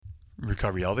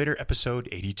Recovery Elevator, episode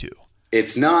 82.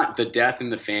 It's not the death in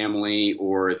the family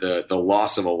or the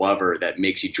loss of a lover that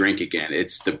makes you drink again.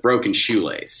 It's the broken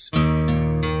shoelace.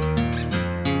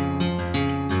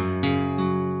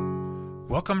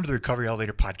 Welcome to the Recovery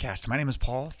Elevator podcast. My name is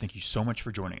Paul. Thank you so much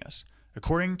for joining us.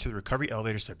 According to the Recovery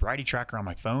Elevator sobriety tracker on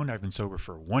my phone, I've been sober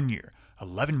for 1 year,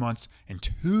 11 months, and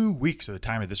 2 weeks at the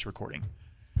time of this recording.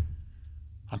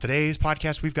 On today's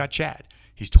podcast, we've got Chad.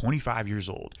 He's 25 years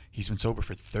old. He's been sober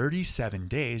for 37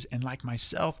 days, and like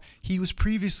myself, he was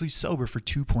previously sober for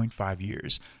 2.5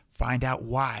 years. Find out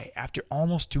why, after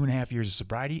almost 2.5 years of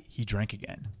sobriety, he drank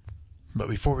again. But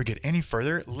before we get any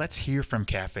further, let's hear from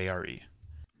Cafe RE.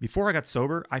 Before I got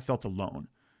sober, I felt alone.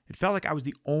 It felt like I was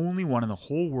the only one in the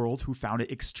whole world who found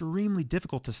it extremely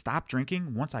difficult to stop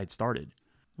drinking once I had started.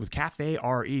 With Cafe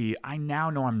RE, I now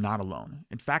know I'm not alone.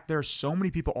 In fact, there are so many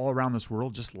people all around this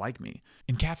world just like me.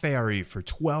 In Cafe RE, for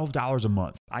 $12 a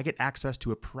month, I get access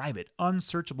to a private,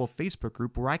 unsearchable Facebook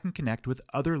group where I can connect with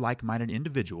other like-minded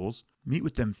individuals, meet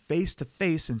with them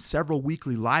face-to-face in several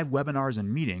weekly live webinars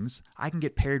and meetings. I can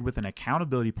get paired with an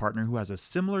accountability partner who has a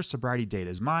similar sobriety date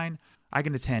as mine. I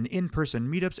can attend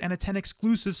in-person meetups and attend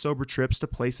exclusive sober trips to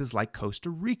places like Costa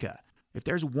Rica. If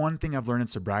there's one thing I've learned in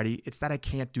sobriety, it's that I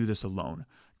can't do this alone.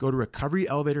 Go to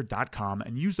recoveryelevator.com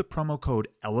and use the promo code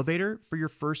ELEVATOR for your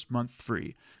first month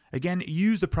free. Again,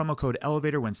 use the promo code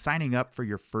ELEVATOR when signing up for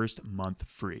your first month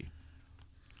free.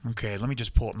 Okay, let me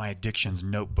just pull up my addictions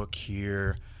notebook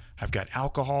here. I've got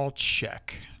alcohol,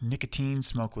 check. Nicotine,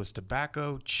 smokeless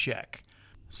tobacco, check.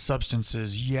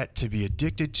 Substances yet to be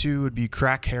addicted to would be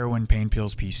crack, heroin, pain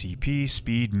pills, PCP,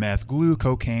 speed, meth, glue,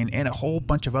 cocaine, and a whole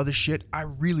bunch of other shit I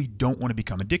really don't want to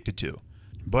become addicted to.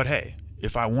 But hey,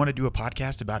 if I want to do a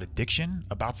podcast about addiction,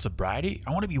 about sobriety,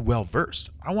 I want to be well-versed.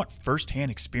 I want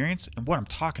first-hand experience in what I'm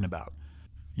talking about.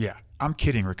 Yeah, I'm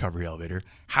kidding, Recovery Elevator.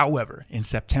 However, in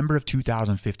September of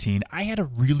 2015, I had a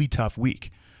really tough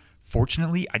week.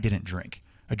 Fortunately, I didn't drink.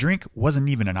 A drink wasn't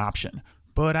even an option,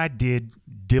 but I did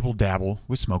dibble-dabble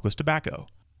with smokeless tobacco.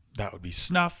 That would be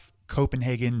snuff,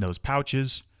 Copenhagen, those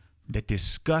pouches, that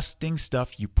disgusting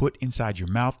stuff you put inside your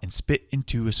mouth and spit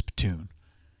into a spittoon.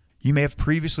 You may have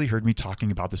previously heard me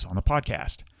talking about this on the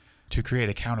podcast. To create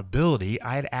accountability,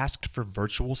 I had asked for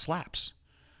virtual slaps.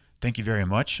 Thank you very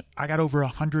much. I got over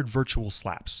 100 virtual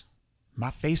slaps. My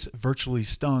face virtually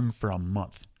stung for a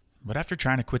month. But after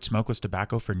trying to quit smokeless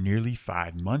tobacco for nearly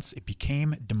 5 months, it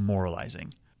became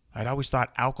demoralizing. I'd always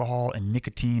thought alcohol and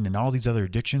nicotine and all these other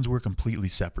addictions were completely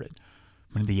separate.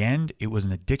 But in the end, it was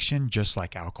an addiction just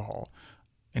like alcohol.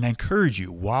 And I encourage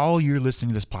you, while you're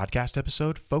listening to this podcast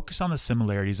episode, focus on the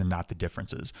similarities and not the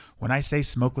differences. When I say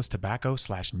smokeless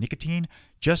tobacco/nicotine,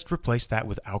 just replace that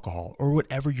with alcohol or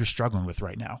whatever you're struggling with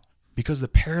right now. Because the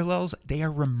parallels, they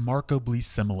are remarkably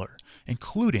similar,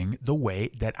 including the way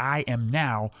that I am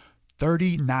now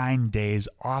 39 days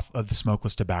off of the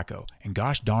smokeless tobacco. And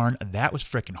gosh darn, that was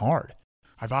freaking hard.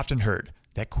 I've often heard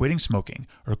that quitting smoking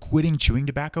or quitting chewing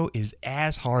tobacco is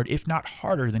as hard, if not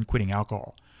harder, than quitting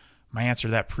alcohol. My answer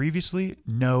to that previously,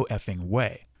 no effing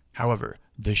way. However,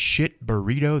 the shit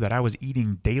burrito that I was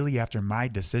eating daily after my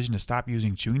decision to stop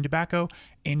using chewing tobacco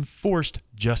enforced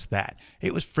just that.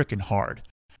 It was freaking hard.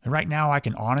 And right now I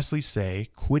can honestly say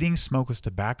quitting smokeless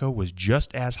tobacco was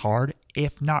just as hard,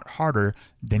 if not harder,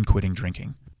 than quitting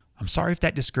drinking. I'm sorry if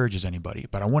that discourages anybody,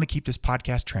 but I want to keep this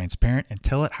podcast transparent and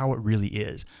tell it how it really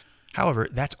is. However,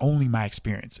 that's only my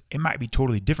experience. It might be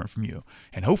totally different from you.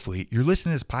 And hopefully, you're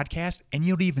listening to this podcast and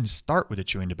you don't even start with the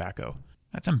chewing tobacco.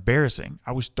 That's embarrassing.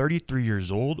 I was 33 years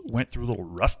old, went through a little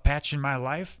rough patch in my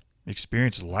life,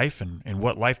 experienced life and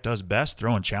what life does best,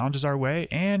 throwing challenges our way,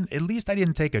 and at least I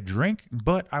didn't take a drink,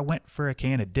 but I went for a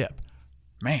can of dip.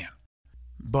 Man.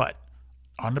 But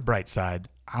on the bright side,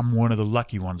 I'm one of the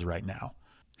lucky ones right now.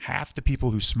 Half the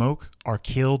people who smoke are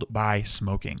killed by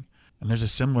smoking. And there's a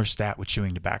similar stat with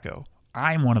chewing tobacco.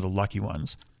 I'm one of the lucky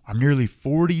ones. I'm nearly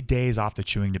 40 days off the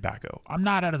chewing tobacco. I'm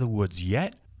not out of the woods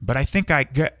yet, but I think I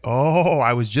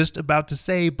was just about to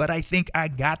say, but I think I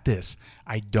got this.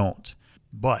 I don't.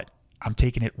 But I'm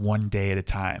taking it one day at a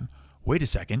time. Wait a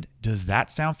second. Does that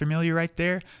sound familiar right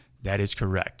there? That is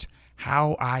correct.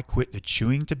 How I quit the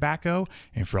chewing tobacco,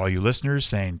 and for all you listeners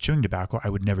saying chewing tobacco,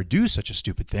 I would never do such a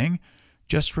stupid thing,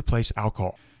 just replace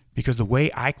alcohol. Because the way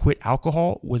I quit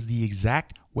alcohol was the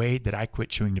exact way that I quit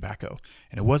chewing tobacco.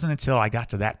 And it wasn't until I got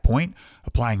to that point,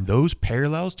 applying those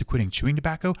parallels to quitting chewing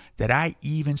tobacco, that I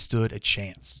even stood a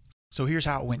chance. So here's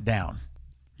how it went down.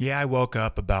 Yeah, I woke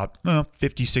up about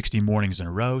 50, 60 mornings in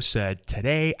a row, said,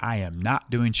 today I am not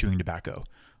doing chewing tobacco.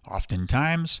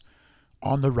 Oftentimes,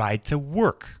 on the ride to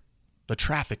work, the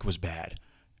traffic was bad.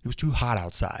 It was too hot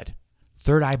outside.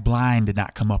 Third Eye Blind did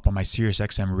not come up on my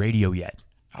SiriusXM radio yet.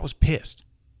 I was pissed.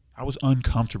 I was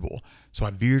uncomfortable, so I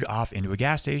veered off into a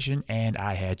gas station and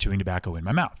I had chewing tobacco in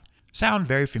my mouth. Sound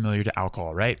very familiar to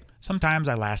alcohol, right? Sometimes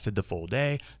I lasted the full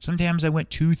day, sometimes I went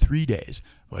 2-3 days,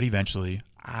 but eventually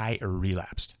I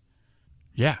relapsed.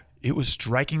 Yeah, it was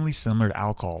strikingly similar to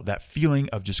alcohol, that feeling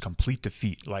of just complete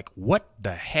defeat, like what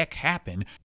the heck happened?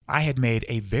 I had made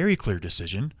a very clear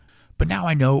decision, but now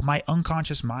I know my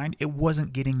unconscious mind, it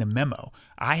wasn't getting the memo.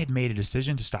 I had made a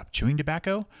decision to stop chewing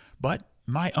tobacco, but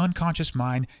my unconscious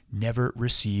mind never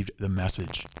received the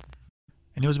message.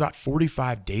 And it was about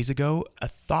 45 days ago, a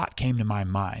thought came to my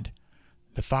mind.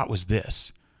 The thought was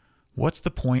this: what's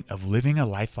the point of living a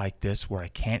life like this where I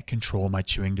can't control my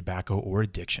chewing tobacco or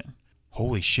addiction?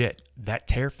 Holy shit, that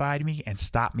terrified me and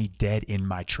stopped me dead in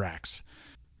my tracks.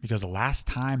 Because the last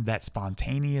time that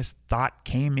spontaneous thought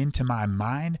came into my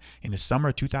mind in the summer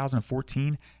of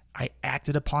 2014, I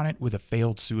acted upon it with a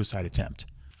failed suicide attempt.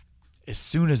 As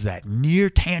soon as that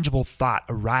near tangible thought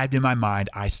arrived in my mind,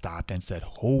 I stopped and said,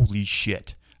 holy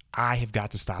shit, I have got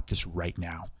to stop this right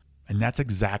now. And that's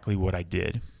exactly what I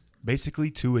did. Basically,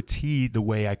 to a T, the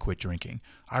way I quit drinking.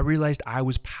 I realized I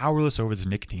was powerless over this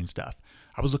nicotine stuff.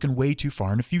 I was looking way too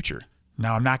far in the future.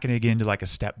 Now, I'm not going to get into like a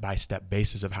step-by-step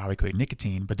basis of how I quit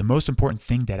nicotine, but the most important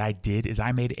thing that I did is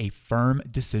I made a firm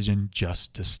decision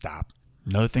just to stop.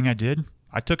 Another thing I did,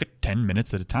 I took it 10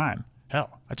 minutes at a time.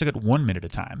 Hell, I took it 1 minute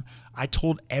at a time. I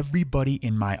told everybody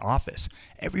in my office,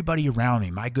 everybody around me,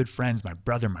 my good friends, my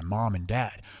brother, my mom, and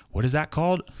dad. What is that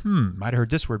called? Might have heard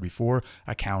this word before,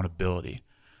 accountability.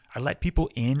 I let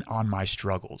people in on my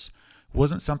struggles. It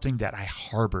wasn't something that I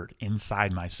harbored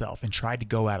inside myself and tried to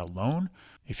go at alone.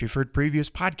 If you've heard previous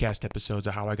podcast episodes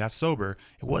of how I got sober,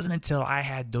 it wasn't until I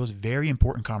had those very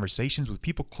important conversations with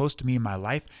people close to me in my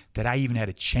life that I even had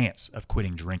a chance of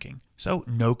quitting drinking. So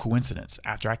no coincidence,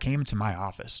 after I came into my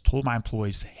office, told my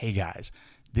employees, hey guys,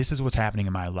 this is what's happening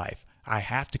in my life. I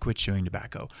have to quit chewing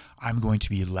tobacco. I'm going to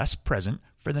be less present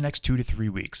for the next 2 to 3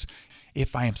 weeks.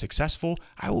 If I am successful,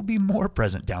 I will be more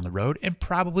present down the road and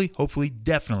probably, hopefully,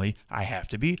 definitely, I have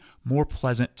to be more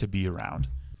pleasant to be around.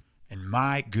 And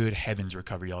my good heavens,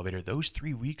 Recovery Elevator, those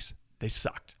 3 weeks, they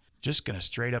sucked. Just gonna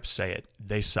straight up say it,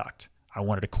 they sucked. I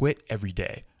wanted to quit every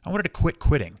day. I wanted to quit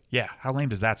quitting. Yeah, how lame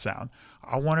does that sound?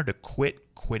 I wanted to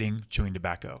quit quitting chewing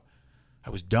tobacco. I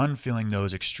was done feeling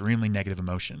those extremely negative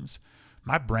emotions.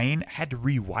 My brain had to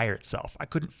rewire itself. I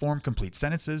couldn't form complete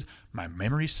sentences. My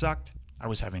memory sucked. I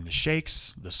was having the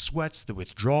shakes, the sweats, the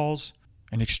withdrawals.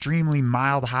 An extremely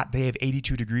mild hot day of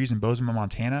 82 degrees in Bozeman,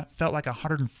 Montana felt like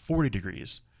 140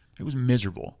 degrees. It was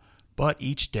miserable, but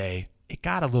each day it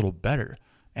got a little better,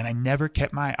 and I never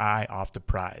kept my eye off the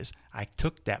prize. I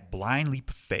took that blind leap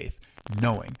of faith,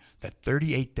 knowing that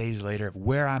 38 days later of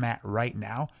where I'm at right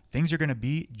now, things are going to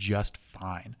be just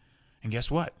fine. And guess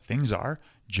what? Things are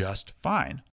just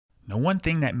fine. The one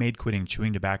thing that made quitting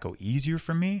chewing tobacco easier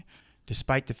for me,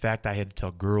 despite the fact I had to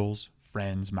tell girls,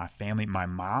 friends, my family, my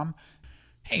mom,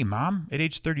 hey mom, at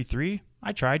age 33,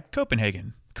 I tried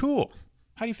Copenhagen. Cool.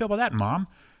 How do you feel about that, mom?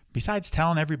 Besides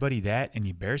telling everybody that and the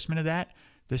embarrassment of that,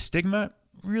 the stigma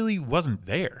really wasn't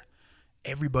there.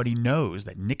 Everybody knows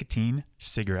that nicotine,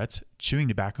 cigarettes, chewing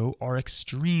tobacco are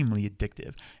extremely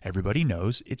addictive. Everybody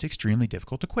knows it's extremely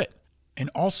difficult to quit. And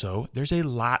also, there's a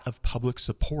lot of public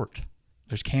support.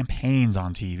 There's campaigns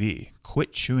on TV,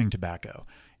 quit chewing tobacco.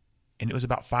 And it was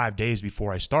about 5 days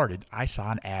before I started, I saw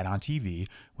an ad on TV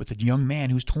with a young man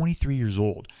who's 23 years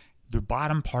old. The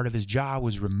bottom part of his jaw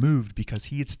was removed because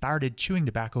he had started chewing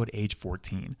tobacco at age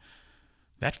 14.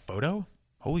 That photo?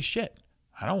 Holy shit,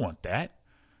 I don't want that.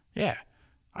 Yeah,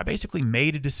 I basically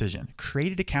made a decision,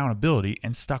 created accountability,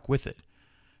 and stuck with it.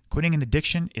 Quitting an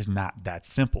addiction is not that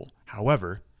simple.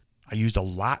 However, I used a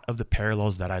lot of the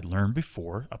parallels that I'd learned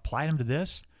before, applied them to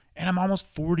this, and I'm almost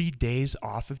 40 days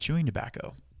off of chewing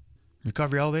tobacco.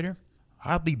 Recovery Elevator,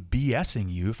 I'll be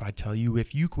BSing you if I tell you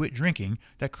if you quit drinking,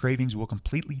 that cravings will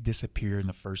completely disappear in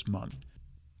the first month.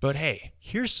 But hey,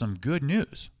 here's some good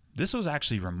news. This was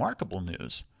actually remarkable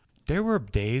news. There were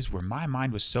days where my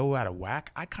mind was so out of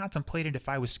whack, I contemplated if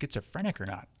I was schizophrenic or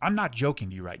not. I'm not joking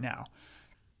to you right now.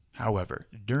 However,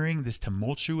 during this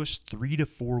tumultuous 3 to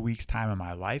 4 weeks time of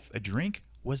my life, a drink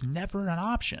was never an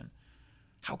option.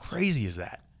 How crazy is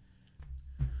that?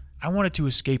 I wanted to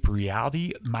escape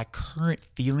reality, my current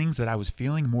feelings that I was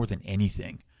feeling more than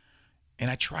anything.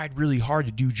 And I tried really hard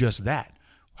to do just that.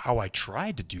 How I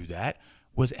tried to do that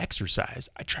was exercise.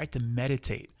 I tried to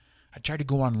meditate. I tried to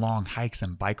go on long hikes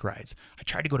and bike rides. I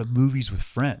tried to go to movies with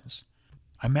friends.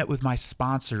 I met with my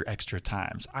sponsor extra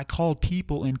times. I called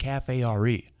people in Cafe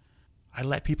RE. I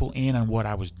let people in on what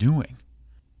I was doing.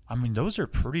 I mean, those are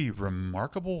pretty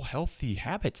remarkable healthy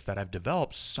habits that I've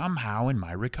developed somehow in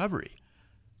my recovery.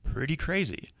 Pretty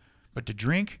crazy. But to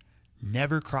drink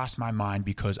never crossed my mind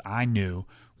because I knew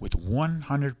with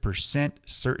 100%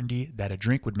 certainty that a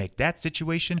drink would make that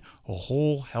situation a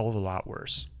whole hell of a lot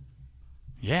worse.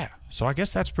 Yeah, so I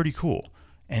guess that's pretty cool.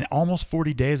 And almost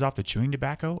 40 days off the chewing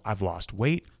tobacco, I've lost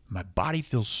weight, my body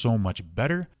feels so much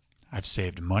better, I've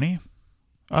saved money.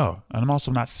 Oh, and I'm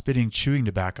also not spitting chewing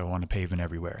tobacco on the pavement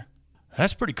everywhere.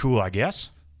 That's pretty cool, I guess.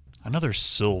 Another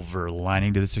silver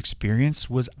lining to this experience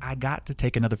was I got to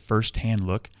take another first-hand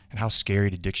look at how scary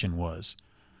addiction was.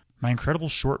 My incredible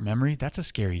short memory, that's a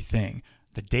scary thing.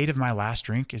 The date of my last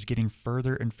drink is getting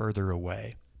further and further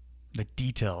away. The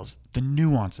details, the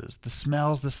nuances, the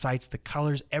smells, the sights, the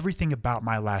colors, everything about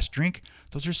my last drink,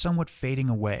 those are somewhat fading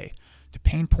away. The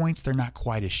pain points, they're not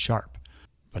quite as sharp.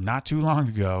 But not too long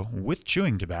ago, with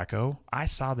chewing tobacco, I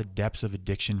saw the depths of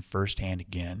addiction firsthand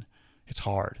again. It's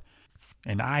hard.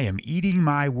 And I am eating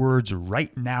my words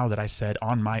right now that I said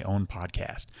on my own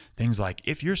podcast. Things like,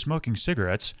 if you're smoking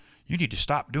cigarettes, you need to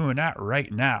stop doing that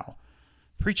right now.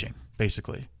 Preaching,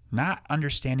 basically. Not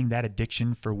understanding that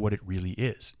addiction for what it really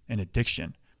is, an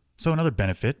addiction. So another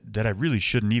benefit that I really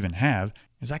shouldn't even have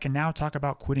is I can now talk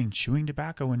about quitting chewing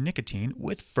tobacco and nicotine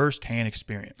with first-hand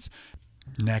experience.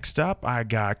 Next up, I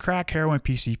got crack, heroin,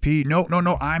 PCP.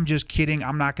 No, I'm just kidding.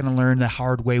 I'm not going to learn the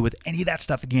hard way with any of that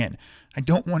stuff again. I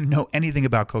don't want to know anything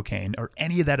about cocaine or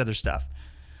any of that other stuff.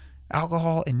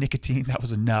 Alcohol and nicotine, that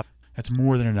was enough. That's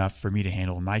more than enough for me to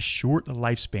handle my short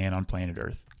lifespan on planet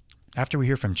Earth. After we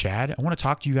hear from Chad, I want to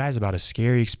talk to you guys about a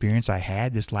scary experience I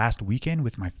had this last weekend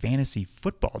with my fantasy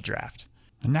football draft.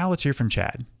 And now let's hear from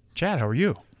Chad. Chad, how are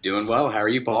you? Doing well. How are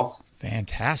you, Paul?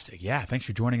 Fantastic. Yeah, thanks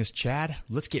for joining us, Chad.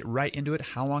 Let's get right into it.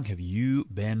 How long have you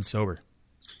been sober?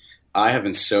 I have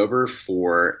been sober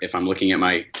for, if I'm looking at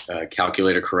my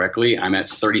calculator correctly, I'm at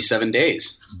 37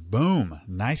 days. Boom.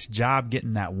 Nice job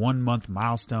getting that 1 month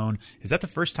milestone. Is that the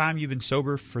first time you've been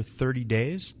sober for 30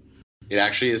 days? It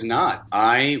actually is not.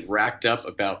 I racked up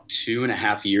about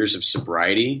 2.5 years of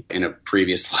sobriety in a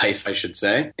previous life, I should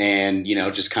say. And,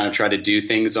 just kind of try to do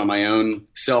things on my own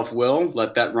self-will,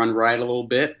 let that run riot a little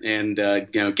bit and,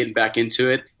 getting back into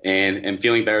it and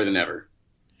feeling better than ever.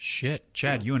 Shit,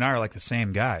 Chad, you and I are like the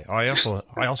same guy. I also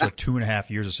have 2.5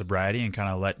 years of sobriety and kind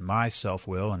of let my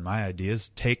self-will and my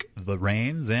ideas take the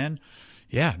reins. And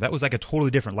yeah, that was like a totally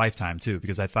different lifetime too,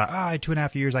 because I thought,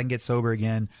 2.5 years, I can get sober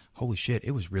again. Holy shit,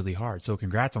 it was really hard. So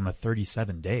congrats on the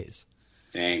 37 days.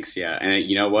 Thanks. Yeah. And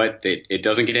you know what? It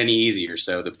doesn't get any easier.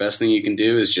 So the best thing you can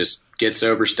do is just get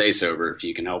sober, stay sober if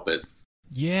you can help it.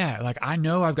 Yeah, like I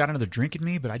know I've got another drink in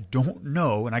me, but I don't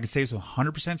know, and I can say this with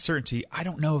 100% certainty, I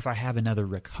don't know if I have another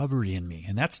recovery in me,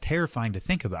 and that's terrifying to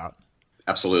think about.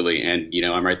 Absolutely, and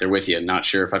I'm right there with you. Not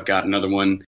sure if I've got another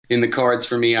one in the cards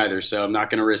for me either, so I'm not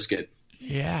going to risk it.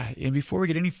 Yeah, and before we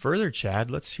get any further, Chad,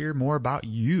 let's hear more about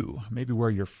you. Maybe where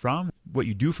you're from, what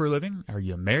you do for a living, are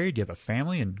you married, do you have a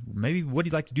family, and maybe what do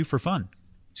you like to do for fun?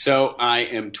 So I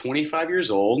am 25 years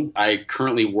old. I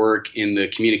currently work in the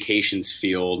communications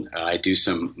field. I do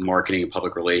some marketing and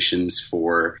public relations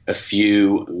for a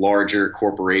few larger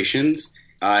corporations.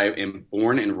 I am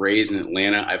born and raised in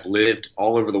Atlanta. I've lived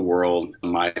all over the world.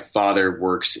 My father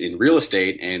works in real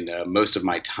estate, and most of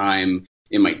my time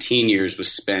in my teen years was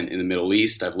spent in the Middle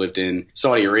East. I've lived in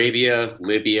Saudi Arabia,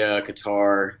 Libya,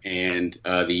 Qatar, and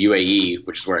the UAE,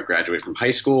 which is where I graduated from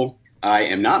high school. I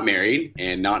am not married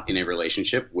and not in a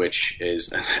relationship, which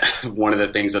is one of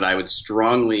the things that I would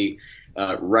strongly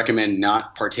recommend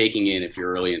not partaking in if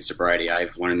you're early in sobriety.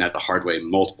 I've learned that the hard way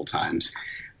multiple times.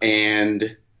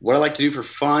 And what I like to do for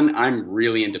fun, I'm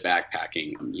really into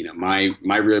backpacking.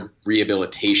 My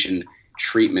rehabilitation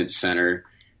treatment center,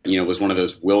 was one of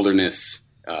those wilderness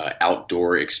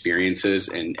outdoor experiences.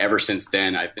 And ever since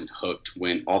then, I've been hooked.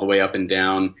 Went all the way up and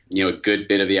down, a good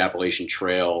bit of the Appalachian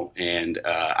Trail. And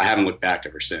I haven't looked back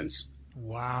ever since.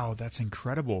 Wow, that's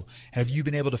incredible. Have you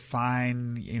been able to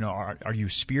find, are you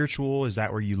spiritual? Is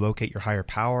that where you locate your higher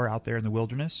power out there in the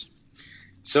wilderness?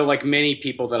 So like many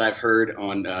people that I've heard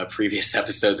on previous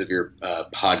episodes of your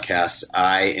podcast,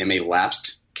 I am a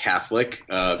lapsed Catholic.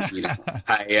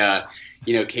 I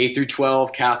K through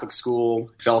 12 Catholic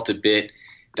school, felt a bit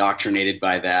indoctrinated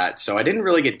by that. So I didn't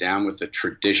really get down with the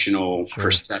traditional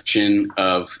perception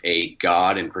of a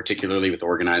God, and particularly with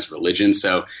organized religion.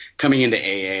 So coming into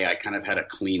AA, I kind of had a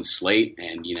clean slate.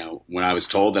 And, when I was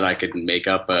told that I could make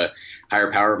up a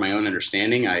higher power of my own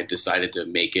understanding, I decided to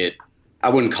make it, I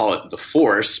wouldn't call it the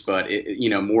force, but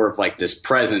more of like this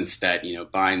presence that,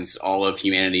 binds all of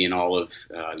humanity and all of,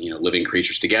 living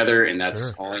creatures together. And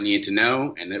that's all I needed to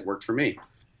know. And it worked for me.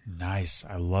 Nice.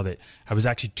 I love it. I was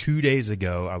actually 2 days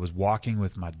ago, I was walking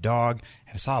with my dog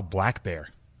and I saw a black bear.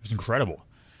 It was incredible.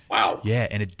 Wow. Yeah,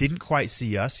 and it didn't quite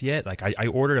see us yet. Like I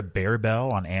ordered a bear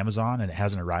bell on Amazon and it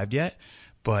hasn't arrived yet.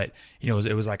 But, it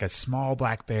was like a small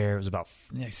black bear. It was about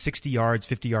 60 yards,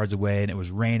 50 yards away, and it was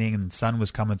raining and the sun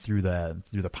was coming through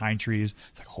the pine trees.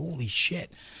 It's like, holy shit.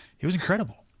 It was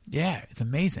incredible. Yeah, it's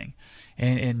amazing.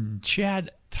 And Chad,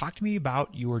 talk to me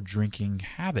about your drinking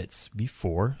habits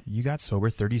before you got sober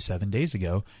 37 days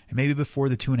ago, and maybe before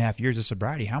the 2.5 years of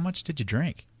sobriety. How much did you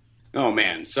drink? Oh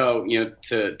man. So,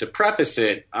 to preface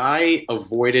it, I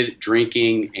avoided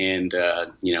drinking and,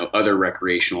 other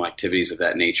recreational activities of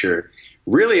that nature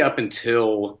really up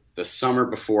until the summer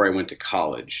before I went to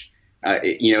college.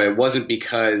 It wasn't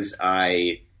because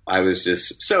I was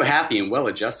just so happy and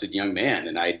well-adjusted young man,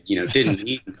 and I, didn't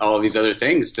need all of these other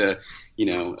things to,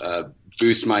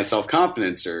 boost my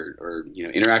self-confidence or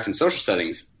interact in social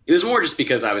settings. It was more just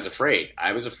because I was afraid.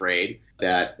 I was afraid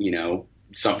that,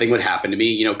 something would happen to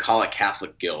me, call it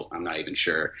Catholic guilt. I'm not even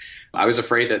sure. I was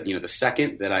afraid that, the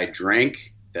second that I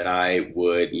drank, that I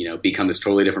would, become this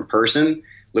totally different person.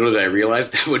 Little did I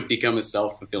realize that would become a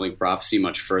self-fulfilling prophecy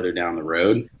much further down the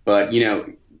road. But,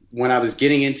 when I was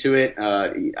getting into it,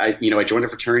 I joined a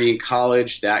fraternity in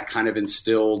college. That kind of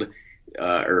instilled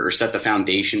or set the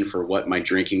foundation for what my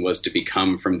drinking was to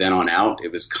become from then on out.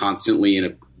 It was constantly in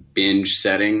a binge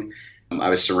setting. I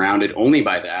was surrounded only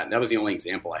by that. That was the only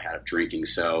example I had of drinking.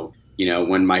 So,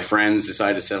 when my friends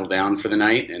decided to settle down for the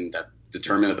night and that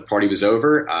determined that the party was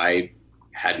over, I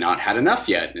had not had enough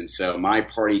yet. And so my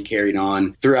party carried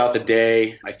on throughout the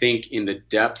day. I think in the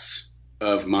depths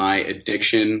of my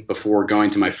addiction before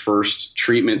going to my first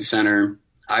treatment center,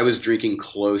 I was drinking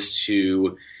close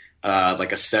to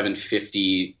like a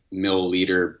 750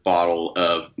 milliliter bottle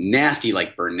of nasty,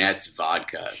 like Burnett's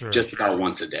vodka, just about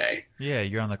once a day. Yeah,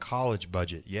 you're on the college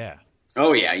budget. Yeah.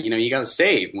 Oh, yeah. You got to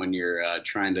save when you're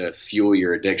trying to fuel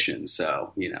your addiction.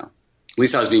 So, at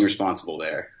least I was being responsible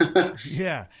there.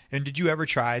 Yeah. And did you ever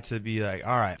try to be like,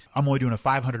 all right, I'm only doing a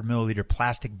 500 milliliter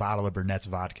plastic bottle of Burnett's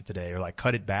vodka today, or like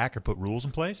cut it back or put rules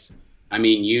in place? I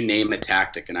mean, you name a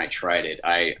tactic and I tried it.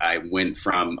 I went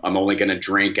from I'm only going to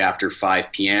drink after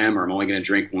 5 p.m. or I'm only going to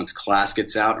drink once class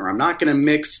gets out, or I'm not going to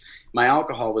mix my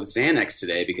alcohol with Xanax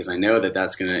today because I know that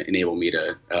that's going to enable me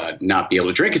to not be able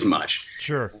to drink as much.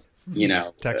 Sure.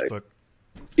 Textbook.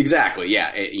 Exactly.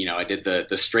 Yeah. I did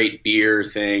the straight beer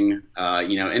thing,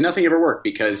 and nothing ever worked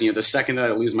because, the second that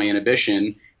I lose my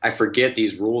inhibition, I forget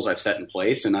these rules I've set in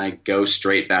place and I go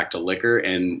straight back to liquor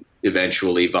and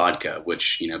eventually vodka,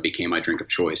 which, became my drink of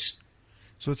choice.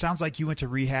 So it sounds like you went to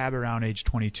rehab around age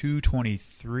 22,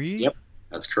 23. Yep,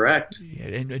 that's correct. Yeah,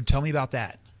 and tell me about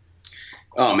that.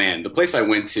 Oh, man, the place I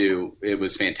went to, it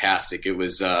was fantastic. It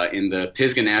was in the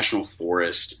Pisgah National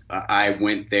Forest. I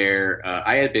went there.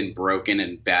 I had been broken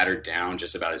and battered down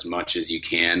just about as much as you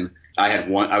can. I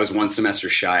was one semester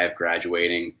shy of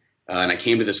graduating, and I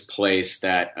came to this place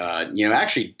that,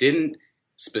 actually didn't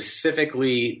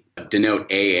specifically denote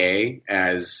AA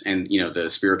as, and, the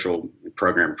spiritual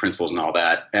program principles and all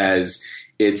that as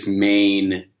its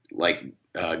main,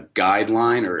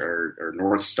 guideline or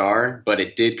North Star, but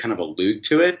it did kind of allude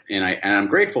to it. And I'm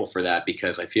grateful for that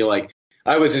because I feel like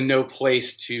I was in no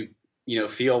place to,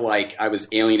 feel like I was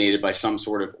alienated by some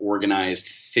sort of organized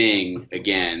thing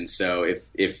again. So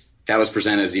if that was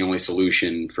presented as the only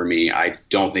solution for me, I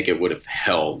don't think it would have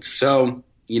held. So,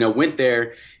 went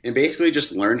there and basically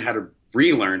just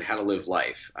relearned how to live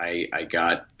life. I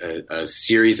got a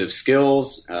series of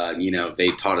skills.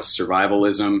 They taught us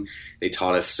survivalism. They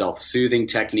taught us self-soothing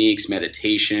techniques,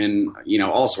 meditation,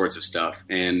 all sorts of stuff.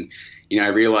 And, I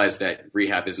realized that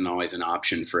rehab isn't always an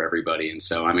option for everybody. And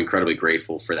so I'm incredibly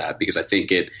grateful for that because I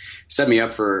think it set me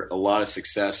up for a lot of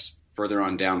success further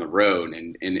on down the road.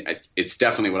 And it's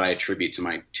definitely what I attribute to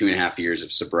my 2.5 years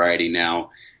of sobriety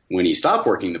now. When you stop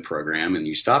working the program and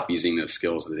you stop using the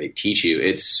skills that they teach you,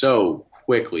 it so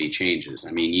quickly changes.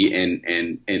 I mean,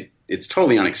 and it's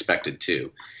totally unexpected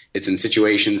too. It's in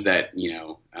situations that,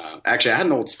 actually I had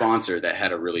an old sponsor that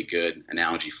had a really good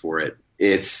analogy for it.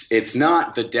 It's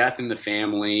not the death in the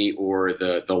family or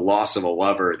the loss of a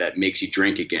lover that makes you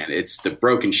drink again. It's the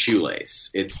broken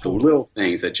shoelace. It's the little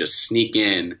things that just sneak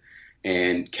in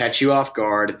and catch you off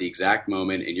guard at the exact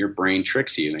moment and your brain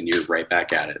tricks you and you're right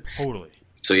back at it. Totally.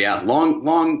 So yeah,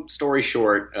 long story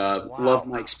short, loved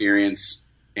my experience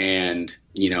and,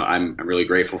 I'm really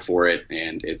grateful for it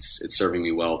and it's serving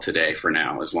me well today for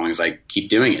now, as long as I keep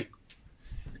doing it.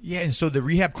 Yeah. And so the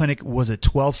rehab clinic was a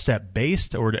 12-step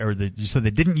based so they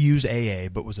didn't use AA,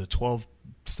 but was a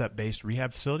 12-step based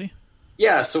rehab facility?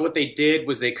 Yeah. So what they did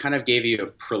was they kind of gave you a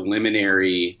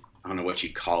preliminary I don't know what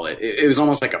you'd call it. It was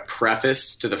almost like a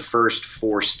preface to the first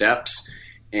 4 steps.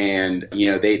 And,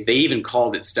 they even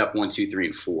called it step 1, 2, 3,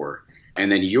 and 4.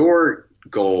 And then your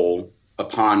goal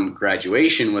upon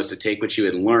graduation was to take what you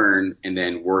had learned and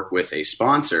then work with a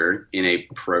sponsor in a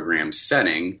program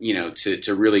setting,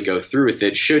 to really go through with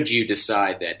it should you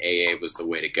decide that AA was the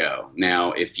way to go.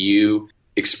 Now, if you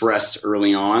expressed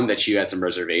early on that you had some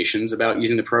reservations about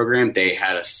using the program, they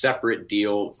had a separate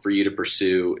deal for you to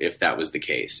pursue if that was the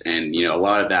case. And, a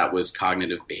lot of that was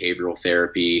cognitive behavioral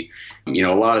therapy, a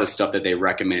lot of the stuff that they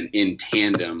recommend in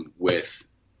tandem with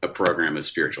a program of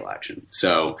spiritual action.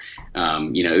 So,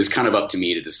 it was kind of up to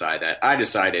me to decide that. I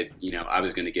decided, I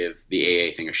was going to give the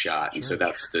AA thing a shot. And so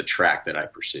that's the track that I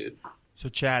pursued. So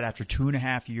Chad, after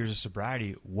 2.5 years of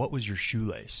sobriety, what was your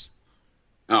shoelace?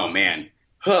 Oh, man.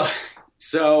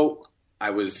 So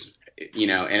I was,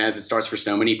 and as it starts for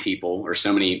so many people or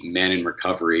so many men in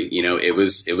recovery, it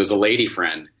was a lady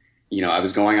friend. I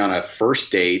was going on a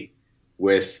first date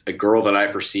with a girl that I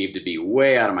perceived to be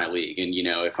way out of my league. And,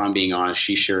 if I'm being honest,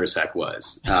 she sure as heck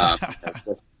was.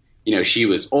 She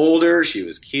was older. She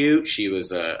was cute. She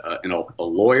was a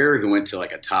lawyer who went to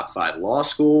like a top 5 law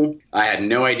school. I had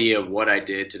no idea what I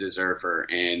did to deserve her.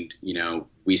 And,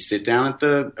 we sit down at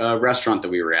the restaurant that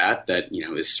we were at that,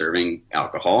 is serving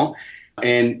alcohol.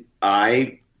 And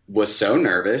I was so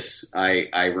nervous.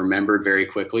 I remembered very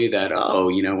quickly that,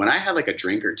 when I had like a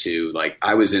drink or two, like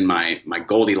I was in my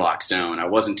Goldilocks zone. I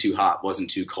wasn't too hot, wasn't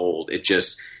too cold. It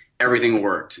just, everything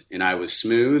worked and I was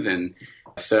smooth. And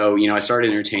so, I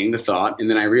started entertaining the thought, and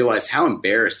then I realized how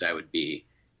embarrassed I would be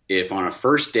if on a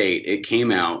first date it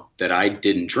came out that I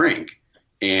didn't drink.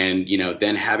 And,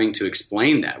 then having to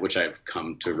explain that, which I've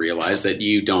come to realize that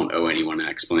you don't owe anyone an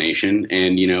explanation.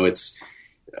 And, it's,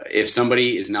 if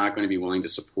somebody is not going to be willing to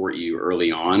support you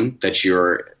early on, that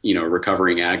you're, a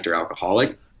recovering addict or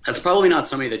alcoholic, that's probably not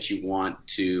somebody that you want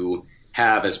to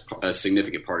have as a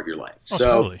significant part of your life. Oh,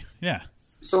 totally. Yeah.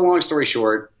 So long story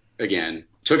short, again,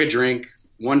 took a drink,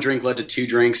 1 drink led to 2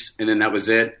 drinks, and then that was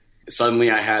it. Suddenly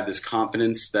I had this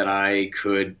confidence that I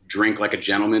could drink like a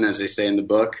gentleman, as they say in the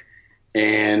book.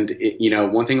 And,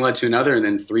 one thing led to another. And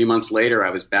then 3 months later, I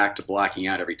was back to blacking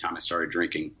out every time I started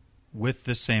drinking. With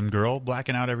the same girl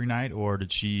blacking out every night, or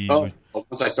did she?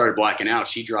 Once I started blacking out,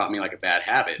 she dropped me like a bad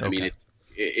habit. Okay. I mean,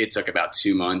 it took about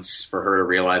 2 months for her to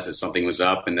realize that something was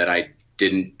up and that I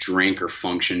didn't drink or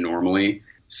function normally.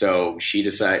 So we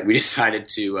decided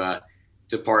to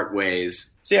part ways.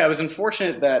 So yeah, I was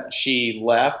unfortunate that she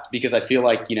left because I feel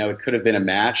like, it could have been a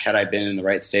match had I been in the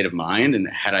right state of mind and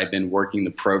had I been working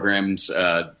the program's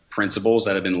principles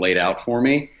that have been laid out for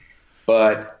me.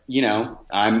 But,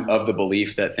 I'm of the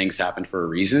belief that things happen for a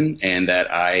reason and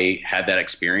that I had that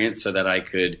experience so that I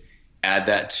could add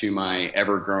that to my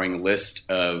ever-growing list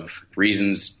of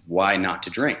reasons why not to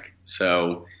drink.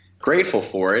 So grateful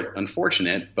for it,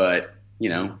 unfortunate, but,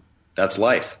 that's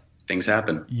life. Things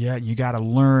happen. Yeah, you got to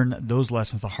learn those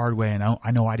lessons the hard way. And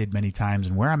I know I did many times.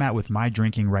 And where I'm at with my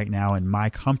drinking right now and my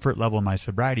comfort level in my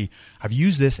sobriety, I've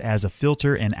used this as a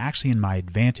filter and actually in my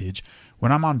advantage.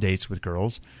 When I'm on dates with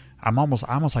girls, I'm almost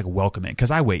like welcoming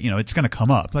because I wait. It's going to come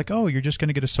up like, oh, you're just going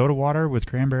to get a soda water with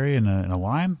cranberry and a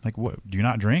lime. Like, what? Do you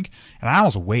not drink? And I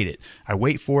almost wait it. I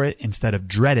wait for it instead of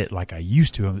dread it like I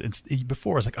used to.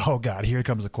 Before it's like, oh God, here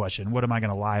comes the question. What am I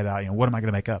going to lie about? What am I going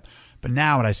to make up? But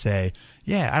now when I say,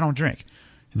 yeah, I don't drink,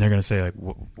 and they're going to say like,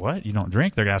 what? You don't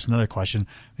drink? They're going to ask another question.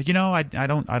 Like, I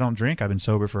don't drink. I've been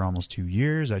sober for almost 2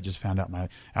 years. I just found out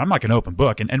I'm like an open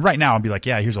book. And right now I'll be like,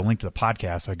 yeah, here's a link to the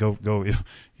podcast. I go,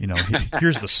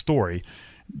 here's the story.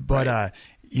 But,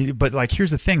 right. But like, here's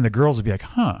the thing. The girls would be like,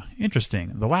 huh,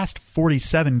 interesting. The last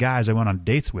 47 guys I went on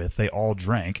dates with, they all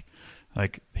drank.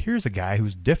 Like, here's a guy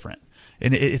who's different.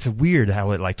 And it's weird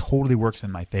how it like totally works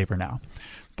in my favor now.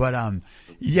 But,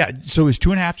 yeah, so it was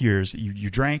 2.5 years. You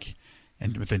drank.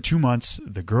 And within 2 months,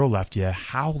 the girl left you.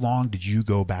 How long did you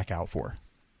go back out for?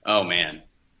 Oh, man.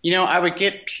 I would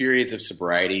get periods of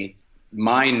sobriety.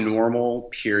 My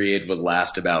normal period would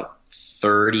last about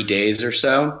 30 days or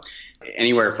so,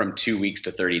 anywhere from 2 weeks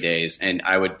to 30 days. And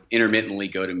I would intermittently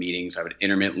go to meetings. I would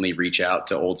intermittently reach out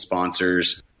to old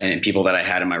sponsors and people that I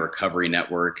had in my recovery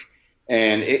network.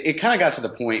 And it kind of got to the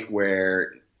point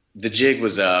where the jig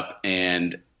was up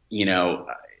and,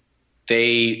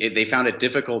 they found it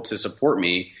difficult to support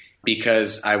me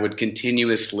because I would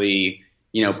continuously,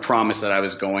 promise that I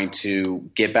was going to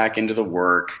get back into the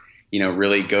work,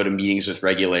 really go to meetings with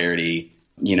regularity,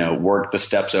 work the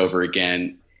steps over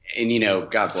again. And,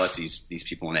 God bless these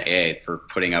people in AA for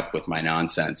putting up with my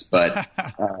nonsense. But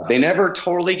they never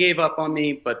totally gave up on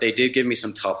me, but they did give me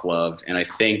some tough love. And I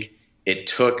think it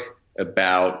took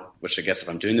about which I guess if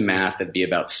I'm doing the math, that'd be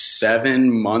about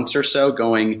 7 months or so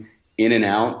going in and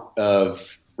out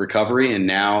of recovery. And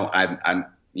now I'm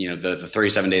the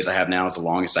 37 days I have now is the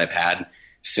longest I've had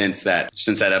since that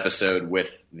episode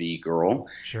with the girl.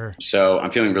 Sure. So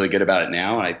I'm feeling really good about it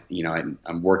now.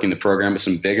 I'm working the program with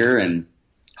some vigor and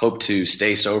hope to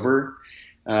stay sober,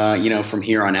 from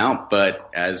here on out. But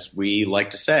as we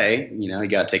like to say, you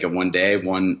got to take it one day,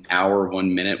 1 hour,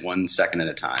 1 minute, 1 second at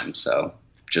a time. So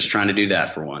just trying to do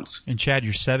that for once. And Chad,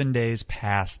 you're 7 days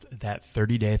past that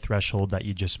 30-day threshold that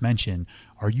you just mentioned.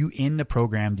 Are you in the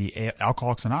program, the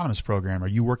Alcoholics Anonymous program? Are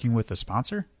you working with a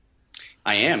sponsor?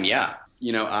 I am, yeah.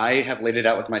 I have laid it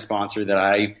out with my sponsor that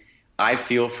I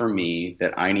feel for me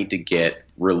that I need to get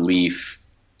relief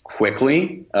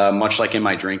quickly, much like in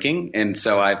my drinking. And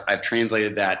so I've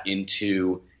translated that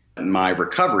into my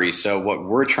recovery. So what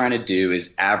we're trying to do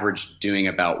is average doing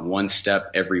about 1 step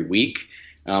every week.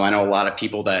 I know a lot of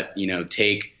people that,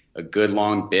 take a good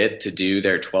long bit to do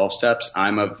their 12 steps.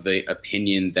 I'm of the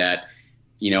opinion that,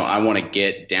 I want to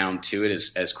get down to it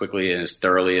as quickly and as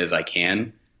thoroughly as I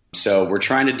can. So we're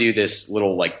trying to do this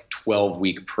little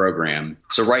 12-week program.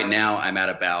 So right now I'm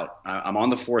on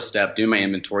the 4th step doing my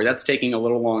inventory. That's taking a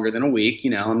little longer than a week.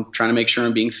 I'm trying to make sure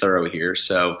I'm being thorough here.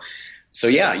 So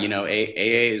yeah,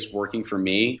 AA is working for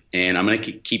me, and I'm going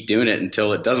to keep doing it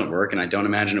until it doesn't work. And I don't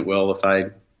imagine it will if I,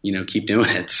 keep doing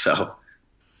it. So.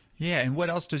 Yeah. And what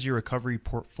else does your recovery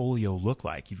portfolio look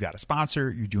like? You've got a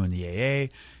sponsor, you're doing the AA,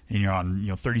 and you're on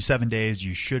 37 days.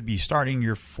 You should be starting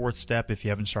your 4th step if you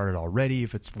haven't started already,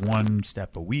 if it's 1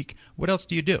 step a week. What else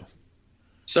do you do?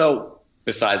 So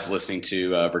besides listening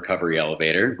to Recovery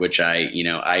Elevator, which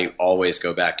I always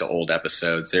go back to old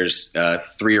episodes, there's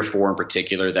 3 or 4 in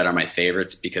particular that are my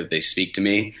favorites because they speak to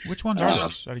me. Which ones are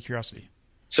those, out of curiosity?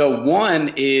 So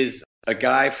one is a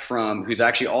guy who's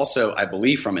actually also, I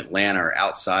believe, from Atlanta or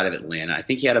outside of Atlanta. I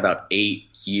think he had about 8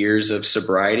 years of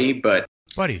sobriety, but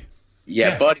Buddy.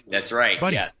 Yeah, Buddy. That's right.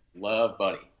 Buddy. Yes, love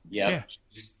Buddy. Yep. Yeah,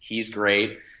 he's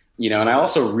great. And I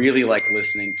also really like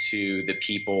listening to the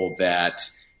people that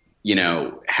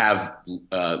have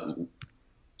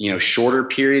shorter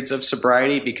periods of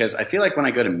sobriety, because I feel like when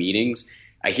I go to meetings,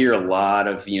 I hear a lot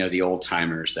of the old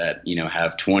timers that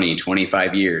have 20,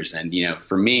 25 years, and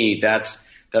for me that's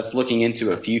looking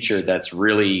into a future that's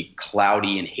really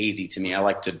cloudy and hazy to me. I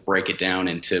like to break it down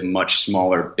into much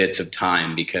smaller bits of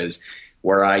time, because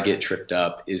where I get tripped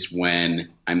up is when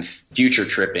I'm future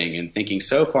tripping and thinking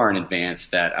so far in advance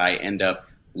that I end up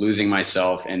losing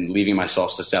myself and leaving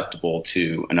myself susceptible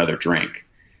to another drink.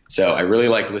 So I really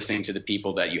like listening to the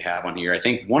people that you have on here. I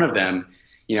think one of them,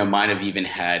 might have even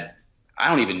had, I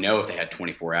don't even know if they had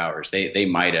 24 hours. They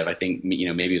might have. I think, maybe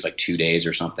it was like 2 days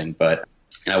or something, but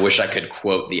I wish I could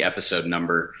quote the episode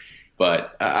number.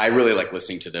 But I really like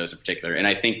listening to those in particular. And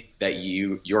I think that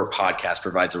your podcast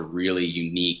provides a really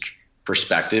unique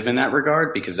perspective in that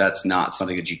regard, because that's not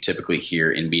something that you typically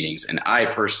hear in meetings. And I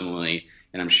personally,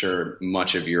 and I'm sure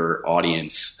much of your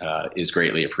audience is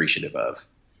greatly appreciative of.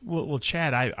 Well,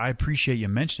 Chad, I appreciate you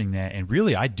mentioning that. And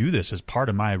really, I do this as part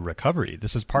of my recovery.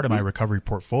 This is part of my recovery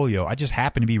portfolio. I just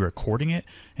happen to be recording it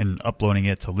and uploading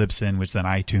it to Libsyn, which then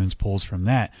iTunes pulls from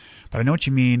that. But I know what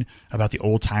you mean about the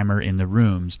old timer in the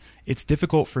rooms. It's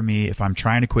difficult for me if I'm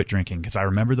trying to quit drinking, because I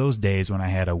remember those days when I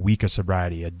had a week of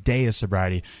sobriety, a day of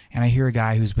sobriety, and I hear a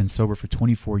guy who's been sober for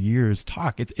 24 years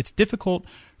talk. It's difficult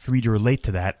for me to relate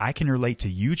to that. I can relate to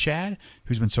you, Chad,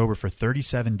 who's been sober for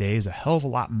 37 days, a hell of a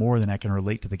lot more than I can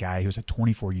relate to the guy who's had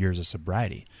 24 years of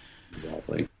sobriety.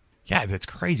 Exactly. Yeah, that's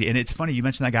crazy. And it's funny, you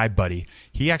mentioned that guy, Buddy.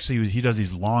 He does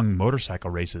these long motorcycle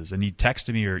races, and he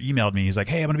texted me or emailed me. He's like,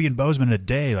 hey, I'm going to be in Bozeman in a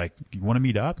day. Like, you want to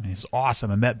meet up? And it's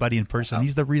awesome. I met Buddy in person. Oh.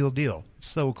 He's the real deal. It's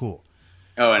so cool.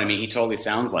 Oh, and I mean, he totally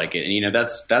sounds like it. And,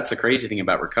 that's the crazy thing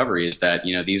about recovery is that,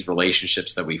 these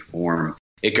relationships that we form,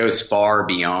 it goes far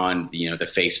beyond, the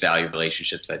face value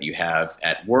relationships that you have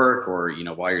at work or,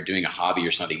 while you're doing a hobby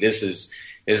or something. This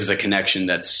is a connection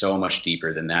that's so much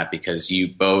deeper than that, because you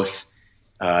both,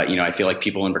 I feel like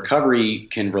people in recovery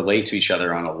can relate to each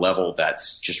other on a level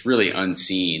that's just really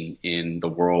unseen in the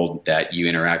world that you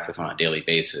interact with on a daily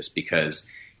basis,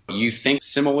 because you think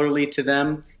similarly to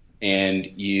them and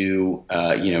you,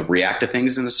 react to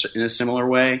things in a similar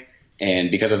way.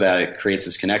 And because of that, it creates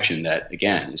this connection that,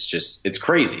 again, it's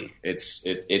crazy.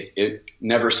 It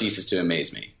never ceases to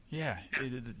amaze me. Yeah,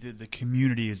 the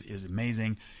community is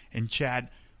amazing. And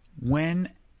Chad, when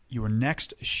your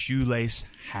next shoelace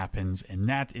happens, and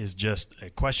that is just a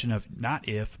question of not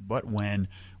if, but when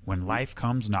life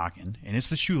comes knocking, and it's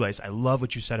the shoelace. I love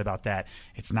what you said about that.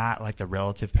 It's not like the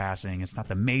relative passing. It's not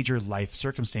the major life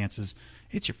circumstances.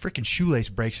 It's your freaking shoelace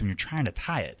breaks when you're trying to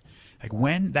tie it. Like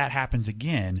when that happens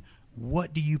again,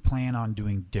 what do you plan on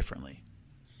doing differently?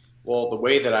 Well, the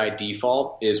way that I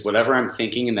default is whatever I'm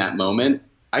thinking in that moment,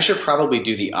 I should probably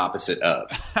do the opposite of.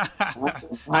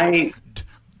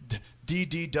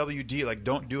 DDWD, like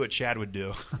don't do what Chad would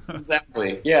do.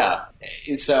 Exactly. Yeah.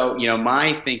 So,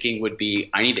 my thinking would be,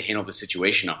 I need to handle the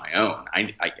situation on my own.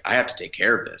 I have to take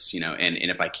care of this, and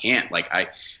if I can't, like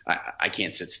I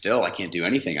can't sit still. I can't do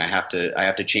anything. I have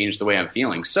to change the way I'm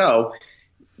feeling. So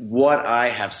what I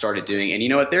have started doing, and you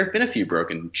know what, there have been a few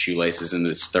broken shoelaces in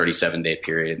this 37-day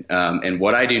period. And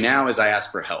what I do now is I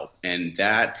ask for help. And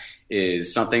that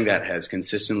is something that has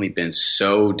consistently been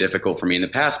so difficult for me in the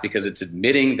past, because it's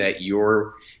admitting that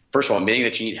first of all, admitting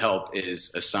that you need help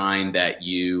is a sign that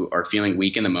you are feeling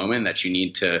weak in the moment, that you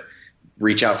need to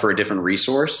reach out for a different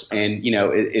resource. And,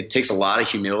 it takes a lot of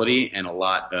humility and a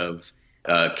lot of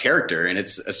character. And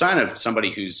it's a sign of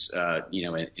somebody who's,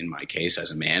 in my case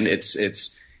as a man, it's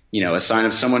a sign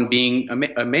of someone being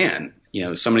a man,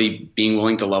 somebody being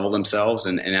willing to level themselves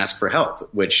and ask for help,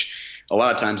 which a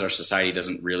lot of times our society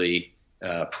doesn't really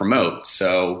promote.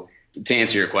 So to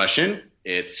answer your question,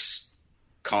 it's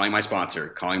calling my sponsor,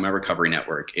 calling my recovery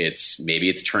network. Maybe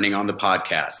it's turning on the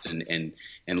podcast and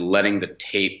letting the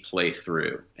tape play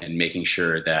through and making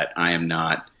sure that I am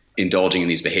not indulging in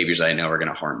these behaviors I know are going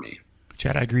to harm me.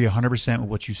 Chad, I agree 100% with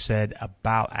what you said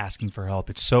about asking for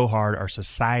help. It's so hard. Our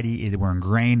society, we're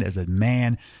ingrained as a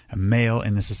male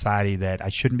in the society, that I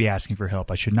shouldn't be asking for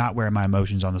help. I should not wear my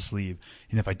emotions on the sleeve.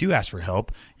 And if I do ask for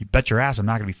help, you bet your ass I'm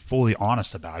not going to be fully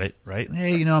honest about it, right?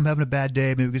 Hey, I'm having a bad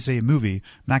day. Maybe we could say a movie.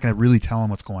 I'm not going to really tell them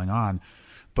what's going on.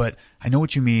 But I know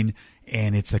what you mean,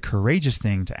 and it's a courageous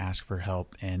thing to ask for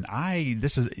help. And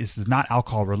this is not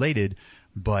alcohol related,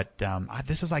 but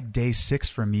this is like day 6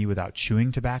 for me without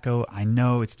chewing tobacco. I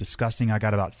know it's disgusting. I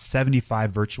got about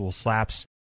 75 virtual slaps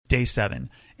day 7.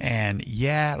 And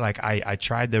yeah, like I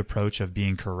tried the approach of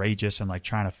being courageous and like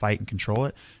trying to fight and control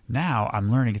it. Now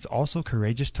I'm learning it's also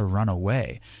courageous to run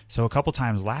away. So a couple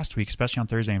times last week, especially on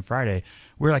Thursday and Friday,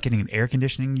 we were like getting an air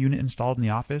conditioning unit installed in the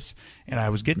office. And I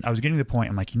was getting to the point,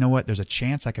 I'm like, you know what? There's a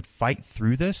chance I could fight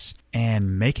through this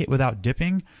and make it without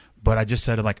dipping. But I just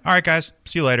said, like, all right, guys,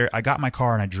 see you later. I got my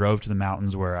car and I drove to the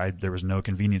mountains where there was no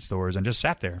convenience stores and just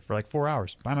sat there for like 4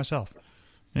 hours by myself.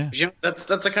 Yeah, that's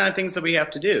the kind of things that we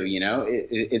have to do.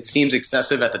 It seems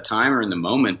excessive at the time or in the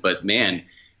moment, but man,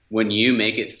 when you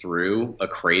make it through a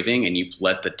craving and you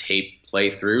let the tape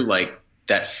play through, like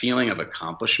that feeling of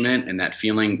accomplishment and that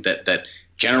feeling that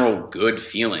general good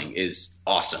feeling is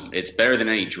awesome. It's better than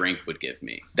any drink would give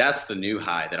me. That's the new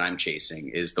high that I'm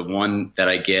chasing, is the one that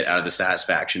I get out of the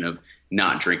satisfaction of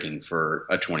not drinking for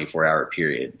a 24-hour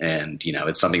period. And,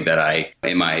 it's something that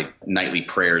in my nightly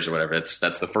prayers or whatever, that's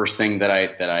the first thing that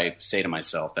I say to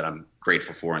myself that I'm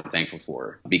grateful for and thankful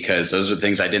for, because those are the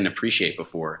things I didn't appreciate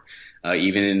before.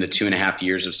 Even in the 2.5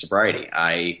 years of sobriety,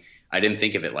 I didn't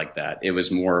think of it like that. It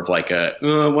was more of like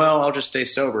I'll just stay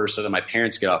sober so that my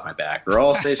parents get off my back, or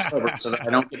I'll stay sober so that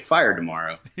I don't get fired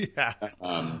tomorrow. Yeah.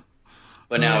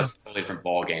 But now it's a totally different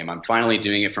ball game. I'm finally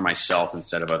doing it for myself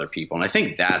instead of other people. And I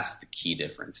think that's the key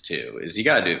difference too, is you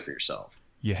got to do it for yourself.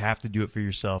 You have to do it for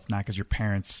yourself, not because your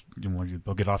parents,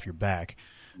 they'll get off your back.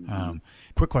 Mm-hmm.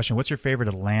 Quick question. What's your favorite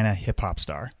Atlanta hip hop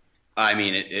star? I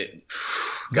mean,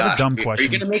 gosh, a dumb question.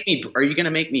 Are you going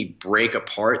to make me break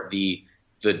apart the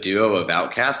duo of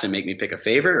Outkast and make me pick a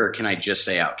favorite, or can I just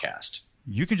say Outkast?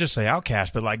 You can just say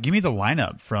Outkast, but like, give me the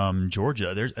lineup from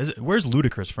Georgia. Where's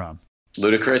Ludacris from?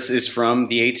 Ludacris is from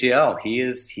the ATL. He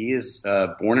is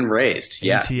born and raised.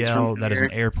 Yeah, ATL. That is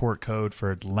an airport code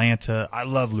for Atlanta. I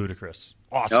love Ludacris.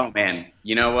 Awesome. Oh man,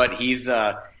 you know what? He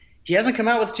hasn't come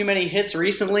out with too many hits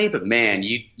recently, but man,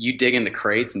 you dig in the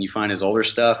crates and you find his older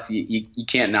stuff. You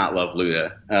can't not love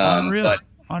Luda.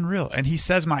 Unreal. And he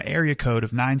says my area code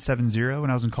of 970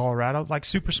 when I was in Colorado, like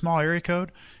super small area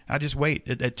code. I just wait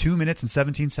at 2 minutes and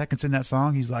 17 seconds in that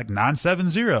song. He's like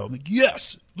 970. I'm like,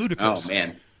 yes, Ludacris. Oh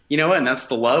man. You know what? And that's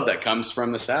the love that comes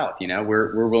from the South.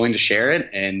 We're willing to share it.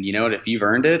 And you know what? If you've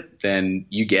earned it, then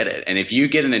you get it. And if you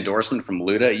get an endorsement from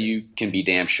Luda, you can be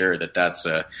damn sure that that's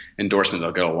an endorsement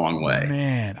that'll go a long way.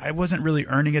 Man, I wasn't really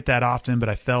earning it that often, but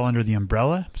I fell under the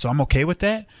umbrella. So I'm okay with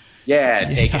that. Yeah,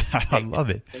 take it. I love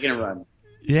it. Take it and run.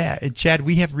 Yeah. And Chad,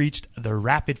 we have reached the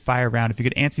rapid fire round. If you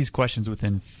could answer these questions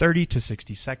within 30 to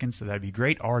 60 seconds, so that'd be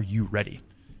great. Are you ready?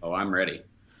 Oh, I'm ready.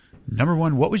 Number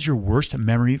 1, what was your worst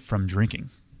memory from drinking?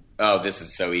 Oh, this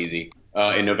is so easy.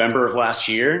 In November of last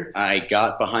year, I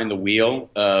got behind the wheel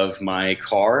of my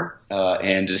car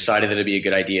and decided that it'd be a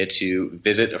good idea to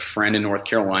visit a friend in North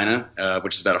Carolina,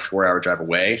 which is about a 4-hour drive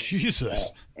away. Jesus.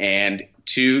 And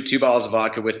two bottles of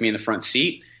vodka with me in the front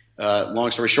seat.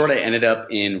 long story short, I ended up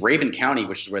in Rabun County,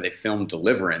 which is where they filmed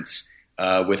Deliverance,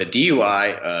 with a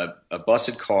DUI, a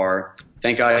busted car.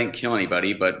 Thank God I didn't kill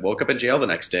anybody, but woke up in jail the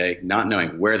next day not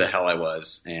knowing where the hell I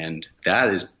was. And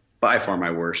that is by far my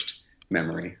worst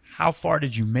memory. How far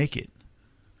did you make it?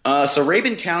 So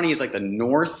Rabun County is like the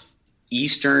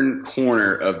northeastern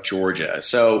corner of Georgia.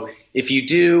 So if you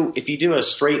do a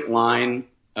straight line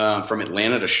from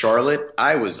Atlanta to Charlotte,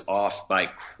 I was off by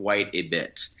quite a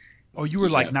bit. Oh, you were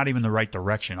like not even the right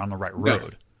direction, on the right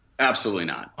road. No, absolutely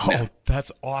not. Oh, no.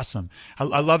 That's awesome.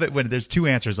 I love it when there's two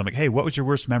answers. I'm like, hey, what was your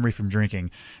worst memory from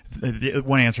drinking?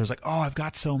 One answer is like, oh, I've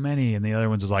got so many. And the other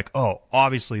one's like, oh,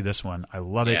 obviously this one. I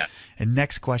love it. And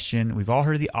next question, we've all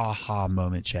heard the aha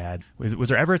moment, Chad. Was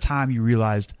there ever a time you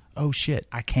realized, oh, shit,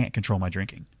 I can't control my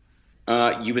drinking?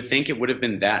 You would think it would have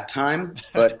been that time,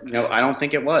 but no, I don't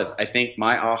think it was. I think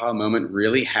my aha moment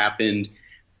really happened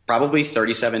probably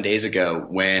 37 days ago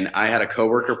when I had a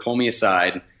coworker pull me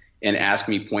aside and ask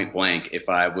me point blank if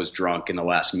I was drunk in the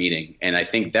last meeting. And I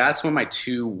think that's when my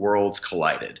two worlds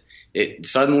collided. It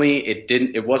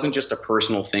wasn't just a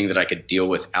personal thing that I could deal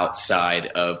with outside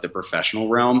of the professional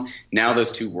realm. Now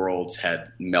those two worlds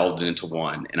had melded into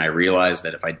one. And I realized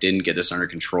that if I didn't get this under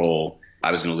control,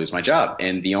 I was going to lose my job.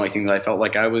 And the only thing that I felt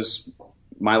like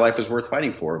my life was worth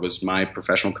fighting for was my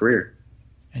professional career.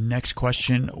 And next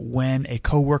question, when a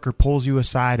coworker pulls you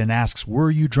aside and asks, were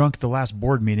you drunk at the last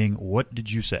board meeting? What did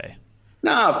you say?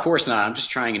 No, of course not. I'm just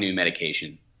trying a new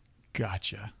medication.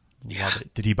 Gotcha. Love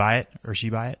it. Did he buy it or she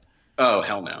buy it? Oh,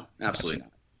 hell no. Absolutely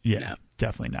not. Yeah, no.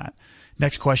 Definitely not.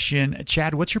 Next question,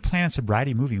 Chad, what's your plan on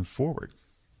sobriety moving forward?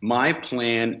 My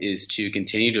plan is to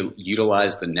continue to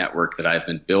utilize the network that I've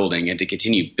been building and to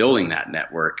continue building that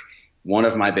network. One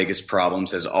of my biggest problems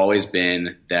has always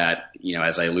been that,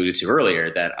 as I alluded to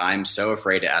earlier, that I'm so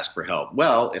afraid to ask for help.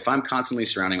 Well, if I'm constantly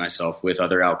surrounding myself with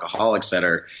other alcoholics that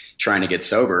are trying to get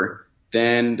sober,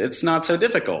 then it's not so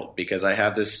difficult because I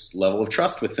have this level of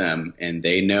trust with them and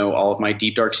they know all of my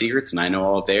deep, dark secrets and I know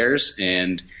all of theirs.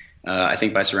 And I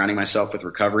think by surrounding myself with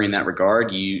recovery in that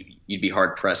regard, you'd be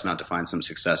hard pressed not to find some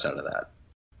success out of that.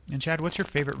 And Chad, what's your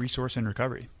favorite resource in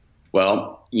recovery?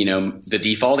 Well, the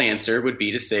default answer would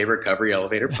be to say Recovery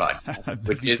Elevator Podcast.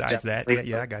 Besides that,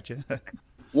 yeah, I got you.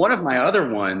 One of my other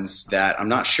ones that I'm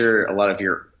not sure a lot of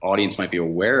your audience might be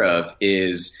aware of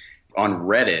is on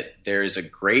Reddit. There is a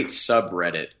great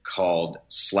subreddit called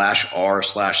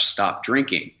 /r/stop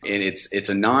drinking. And it's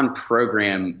a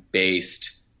non-program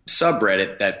based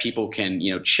subreddit that people can,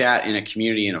 chat in a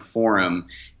community, in a forum,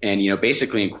 and,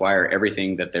 basically inquire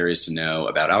everything that there is to know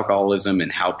about alcoholism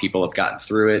and how people have gotten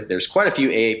through it. There's quite a few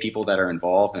AA people that are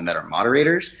involved and that are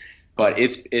moderators, but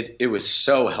it was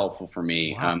so helpful for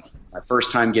me. Wow. My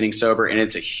first time getting sober, and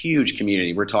it's a huge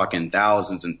community. We're talking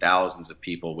thousands and thousands of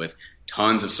people with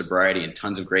tons of sobriety and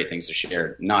tons of great things to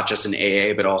share, not just in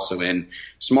AA, but also in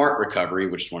Smart Recovery,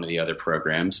 which is one of the other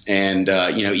programs, and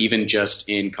even just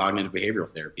in cognitive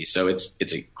behavioral therapy. So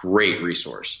it's a great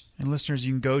resource. And listeners,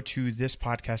 you can go to this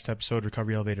podcast episode,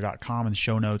 recoveryelevator.com, in the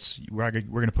show notes. We're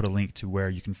going to put a link to where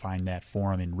you can find that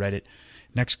forum in Reddit.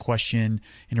 Next question,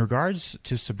 in regards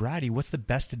to sobriety, what's the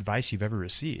best advice you've ever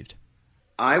received?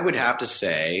 I would have to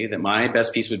say that my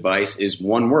best piece of advice is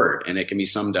one word, and it can be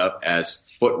summed up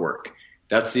as footwork.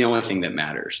 That's the only thing that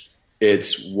matters.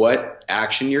 It's what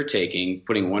action you're taking,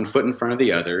 putting one foot in front of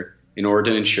the other in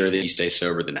order to ensure that you stay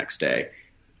sober the next day.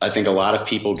 I think a lot of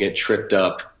people get tripped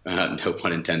up, no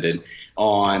pun intended,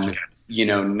 on,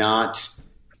 not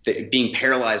being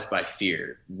paralyzed by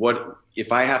fear. What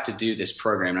if I have to do this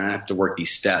program and I have to work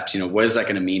these steps? What is that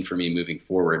going to mean for me moving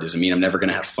forward? Does it mean I'm never going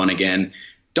to have fun again?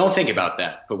 Don't think about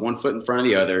that. Put one foot in front of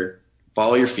the other,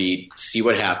 follow your feet, see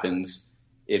what happens.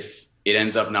 If it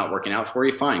ends up not working out for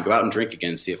you, fine. Go out and drink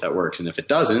again, see if that works. And if it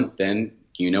doesn't, then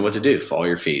you know what to do. Follow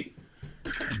your feet.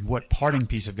 What parting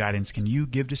piece of guidance can you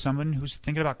give to someone who's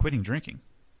thinking about quitting drinking?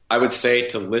 I would say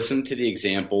to listen to the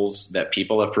examples that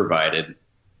people have provided,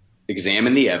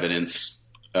 examine the evidence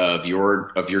of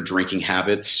your drinking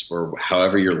habits or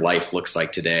however your life looks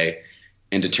like today,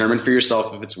 and determine for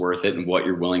yourself if it's worth it and what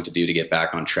you're willing to do to get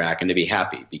back on track and to be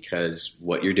happy, because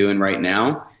what you're doing right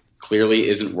now clearly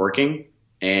isn't working.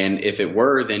 And if it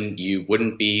were, then you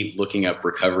wouldn't be looking up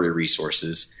recovery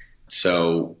resources.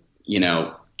 So,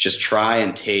 just try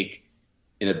and take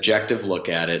an objective look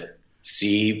at it,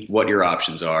 see what your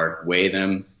options are, weigh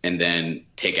them, and then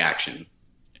take action.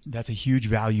 That's a huge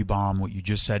value bomb, what you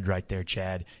just said right there,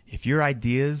 Chad. If your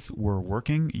ideas were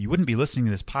working, you wouldn't be listening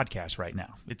to this podcast right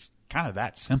now. It's kind of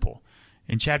that simple.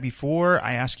 And Chad, before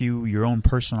I ask you your own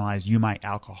personalized "you might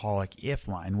alcoholic if"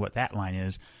 line, what that line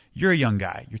is, you're a young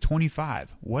guy. You're 25.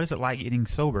 What is it like getting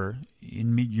sober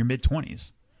in your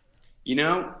mid-20s? You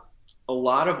know, a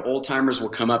lot of old timers will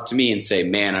come up to me and say,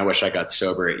 "Man, I wish I got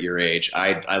sober at your age."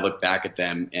 I look back at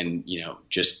them and,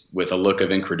 just with a look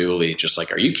of incredulity, just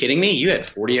like, "Are you kidding me? You had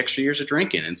 40 extra years of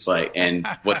drinking." And it's like, and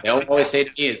what they'll always say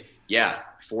to me is, "Yeah,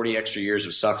 40 extra years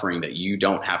of suffering that you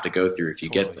don't have to go through if you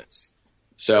get this."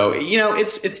 So,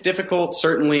 it's difficult,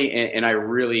 certainly. And I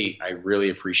really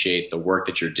appreciate the work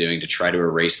that you're doing to try to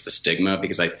erase the stigma,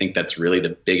 because I think that's really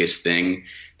the biggest thing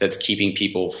that's keeping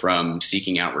people from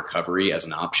seeking out recovery as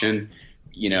an option.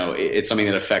 It's something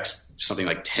that affects something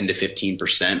like 10 to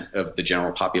 15% of the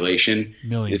general population.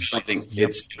 Millions. It's something,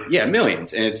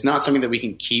 millions. And it's not something that we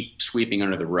can keep sweeping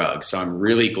under the rug. So I'm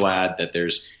really glad that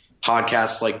there's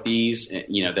podcasts like these,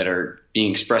 that are being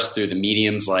expressed through the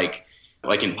mediums like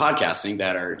in podcasting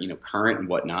that are, current and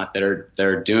whatnot, that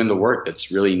are doing the work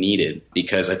that's really needed.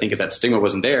 Because I think if that stigma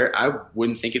wasn't there, I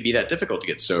wouldn't think it'd be that difficult to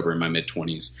get sober in my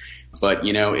mid-20s. But,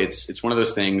 it's one of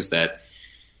those things that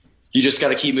you just got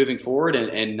to keep moving forward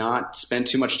and not spend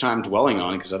too much time dwelling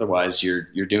on it, because otherwise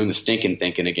you're doing the stinking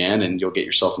thinking again and you'll get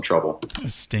yourself in trouble.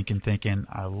 Stinking thinking.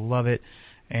 I love it.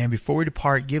 And before we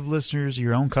depart, give listeners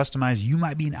your own customized "You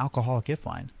Might Be an Alcoholic If"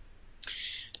 line.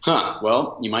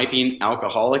 Well, you might be an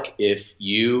alcoholic if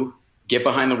you get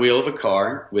behind the wheel of a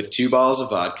car with 2 bottles of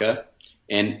vodka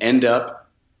and end up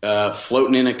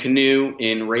floating in a canoe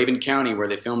in Raven County where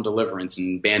they filmed Deliverance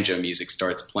and banjo music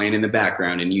starts playing in the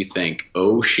background and you think,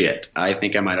 "Oh shit, I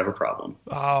think I might have a problem."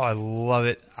 Oh, I love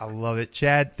it. I love it.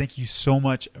 Chad, thank you so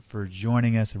much for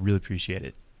joining us. I really appreciate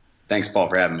it. Thanks, Paul,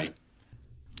 for having me.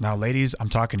 Now, ladies, I'm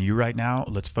talking to you right now.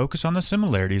 Let's focus on the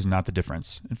similarities, not the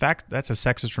difference. In fact, that's a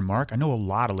sexist remark. I know a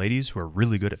lot of ladies who are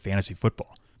really good at fantasy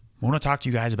football. I want to talk to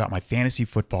you guys about my fantasy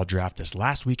football draft this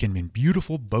last weekend in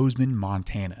beautiful Bozeman,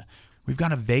 Montana. We've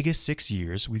gone to Vegas 6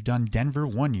 years, we've done Denver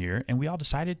 1 year, and we all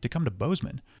decided to come to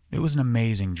Bozeman. It was an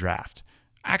amazing draft.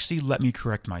 Actually, let me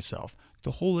correct myself.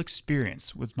 The whole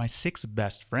experience with my 6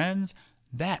 best friends,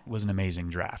 that was an amazing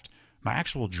draft. My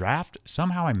actual draft,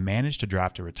 somehow I managed to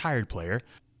draft a retired player,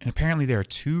 and apparently there are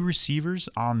 2 receivers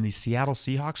on the Seattle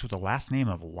Seahawks with the last name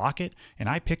of Lockett, and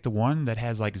I picked the one that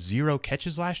has like 0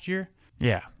 catches last year.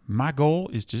 Yeah, my goal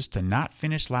is just to not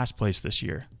finish last place this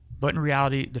year. But in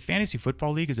reality, the Fantasy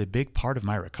Football League is a big part of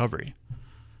my recovery.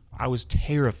 I was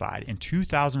terrified in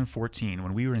 2014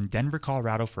 when we were in Denver,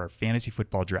 Colorado for our fantasy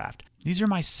football draft. These are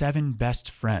my 7 best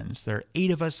friends. There are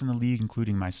 8 of us in the league,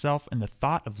 including myself, and the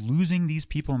thought of losing these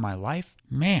people in my life,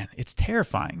 man, it's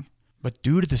terrifying. But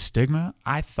due to the stigma,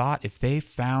 I thought if they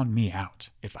found me out,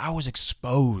 if I was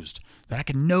exposed, that I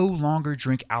could no longer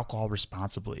drink alcohol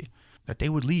responsibly, that they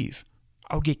would leave.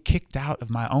 I would get kicked out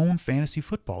of my own fantasy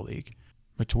football league.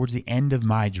 But towards the end of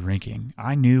my drinking,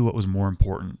 I knew what was more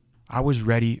important. I was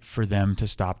ready for them to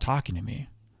stop talking to me.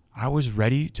 I was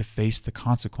ready to face the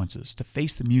consequences, to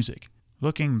face the music.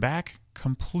 Looking back,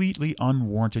 completely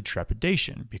unwarranted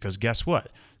trepidation, because guess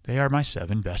what? They are my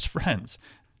 7 best friends.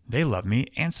 They love me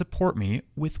and support me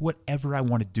with whatever I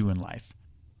want to do in life.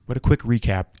 But a quick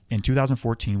recap. In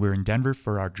 2014, we were in Denver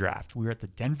for our draft. We were at the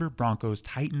Denver Broncos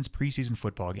Titans preseason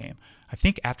football game. I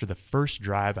think after the first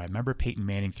drive, I remember Peyton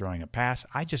Manning throwing a pass.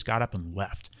 I just got up and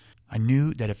left. I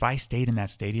knew that if I stayed in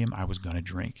that stadium, I was going to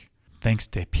drink. Thanks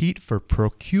to Pete for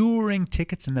procuring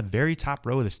tickets in the very top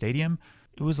row of the stadium.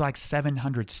 It was like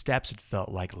 700 steps, it felt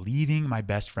like, leaving my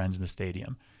best friends in the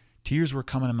stadium. Tears were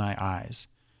coming to my eyes.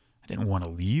 I didn't want to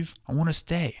leave. I want to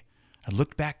stay. I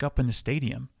looked back up in the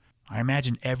stadium. I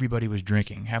imagined everybody was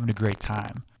drinking, having a great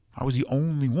time. I was the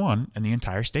only one in the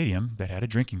entire stadium that had a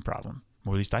drinking problem,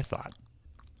 or at least I thought.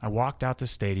 I walked out the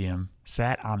stadium,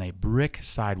 sat on a brick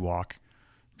sidewalk,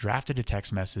 drafted a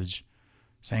text message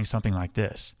saying something like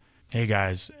this: "Hey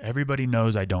guys, everybody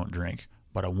knows I don't drink,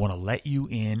 but I want to let you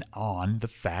in on the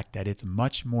fact that it's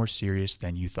much more serious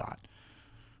than you thought.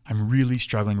 I'm really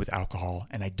struggling with alcohol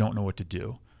and I don't know what to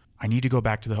do. I need to go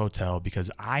back to the hotel because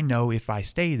I know if I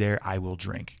stay there, I will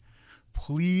drink.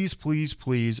 Please, please,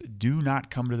 please do not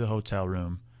come to the hotel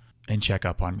room and check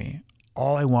up on me.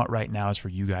 All I want right now is for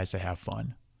you guys to have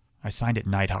fun." I signed it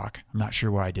Nighthawk. I'm not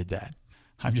sure why I did that.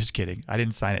 I'm just kidding. I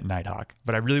didn't sign it Nighthawk,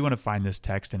 but I really want to find this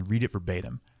text and read it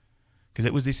verbatim because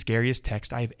it was the scariest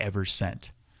text I have ever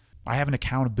sent. I have an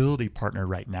accountability partner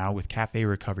right now with Cafe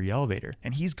Recovery Elevator,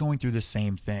 and he's going through the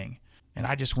same thing. And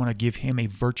I just want to give him a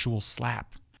virtual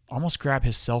slap. Almost grab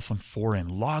his cell phone for him,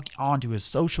 log on to his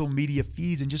social media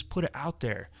feeds, and just put it out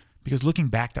there. Because looking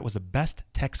back, that was the best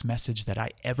text message that I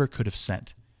ever could have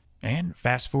sent. And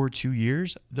fast forward 2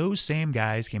 years, those same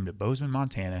guys came to Bozeman,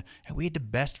 Montana, and we had the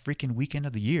best freaking weekend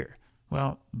of the year.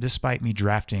 Well, despite me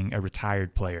drafting a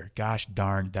retired player. Gosh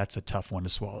darn, that's a tough one to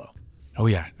swallow. Oh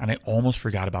yeah, and I almost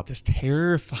forgot about this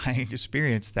terrifying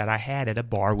experience that I had at a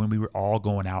bar when we were all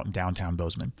going out in downtown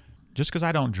Bozeman. Just because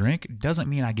I don't drink doesn't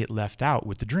mean I get left out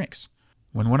with the drinks.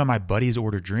 When one of my buddies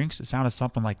ordered drinks, it sounded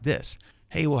something like this.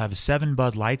 Hey, we'll have 7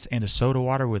 Bud Lights and a soda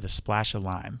water with a splash of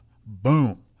lime.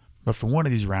 Boom! But for one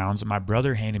of these rounds, my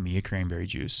brother handed me a cranberry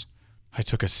juice. I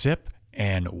took a sip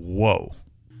and whoa.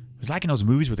 It's like in those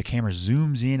movies where the camera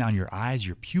zooms in on your eyes,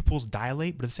 your pupils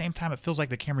dilate, but at the same time, it feels like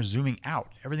the camera's zooming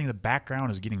out. Everything in the background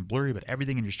is getting blurry, but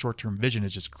everything in your short-term vision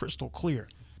is just crystal clear.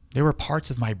 There were parts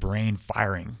of my brain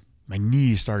firing. My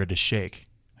knees started to shake.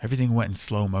 Everything went in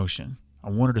slow motion.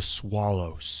 I wanted to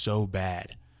swallow so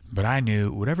bad. But I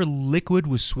knew whatever liquid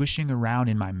was swishing around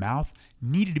in my mouth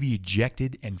needed to be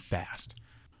ejected and fast.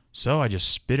 So I just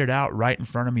spit it out right in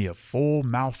front of me, a full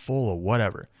mouthful of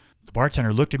whatever. The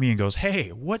bartender looked at me and goes, "Hey,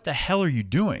 what the hell are you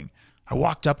doing?" I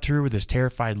walked up to her with this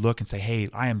terrified look and say, "Hey,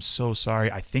 I am so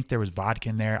sorry. I think there was vodka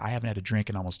in there. I haven't had a drink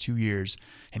in almost 2 years."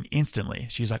 And instantly,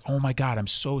 she's like, "Oh my God, I'm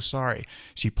so sorry."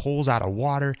 She pulls out a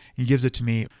water and gives it to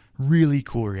me. Really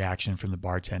cool reaction from the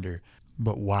bartender.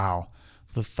 But wow,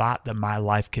 the thought that my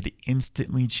life could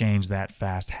instantly change that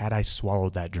fast had I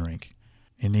swallowed that drink.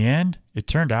 In the end, it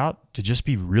turned out to just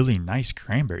be really nice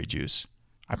cranberry juice.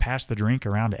 I passed the drink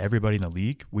around to everybody in the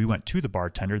league. We went to the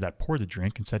bartender that poured the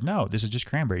drink and said, "No, this is just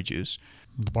cranberry juice."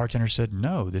 The bartender said,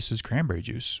 "No, this is cranberry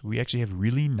juice. We actually have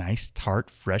really nice, tart,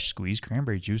 fresh squeezed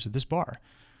cranberry juice at this bar."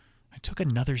 I took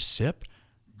another sip,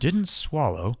 didn't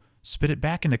swallow, spit it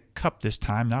back in the cup this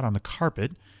time, not on the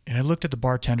carpet, and I looked at the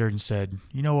bartender and said,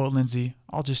 "You know what, Lindsay?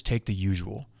 I'll just take the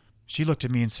usual." She looked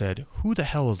at me and said, "Who the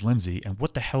hell is Lindsay and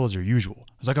what the hell is your usual?"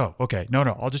 I was like, "Oh, okay. No,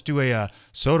 I'll just do a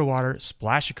soda water,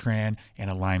 splash of cran, and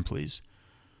a lime, please."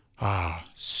 Ah,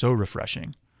 so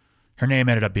refreshing. Her name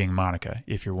ended up being Monica,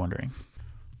 if you're wondering.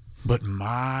 But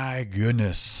my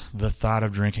goodness, the thought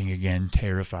of drinking again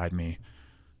terrified me.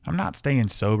 I'm not staying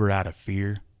sober out of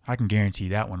fear. I can guarantee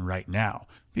that one right now.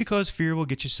 Because fear will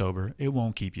get you sober, it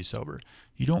won't keep you sober.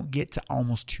 You don't get to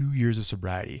almost 2 years of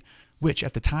sobriety, which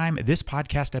at the time this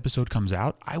podcast episode comes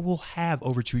out, I will have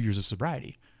over 2 years of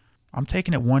sobriety. I'm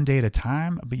taking it one day at a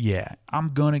time, but yeah, I'm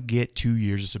going to get 2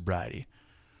 years of sobriety.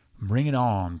 Bring it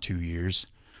on, 2 years.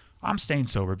 I'm staying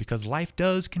sober because life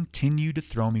does continue to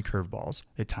throw me curveballs.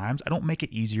 At times, I don't make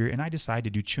it easier and I decide to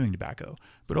do chewing tobacco.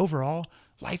 But overall,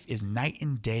 life is night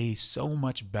and day so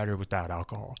much better without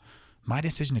alcohol. My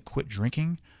decision to quit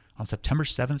drinking on September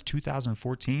 7th,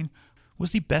 2014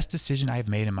 was the best decision I have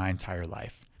made in my entire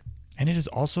life. And it is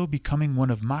also becoming one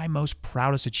of my most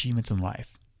proudest achievements in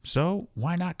life. So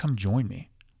why not come join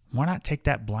me? Why not take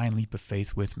that blind leap of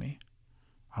faith with me?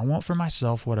 I want for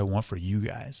myself what I want for you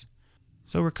guys.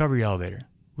 So Recovery Elevator.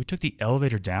 We took the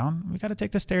elevator down. We got to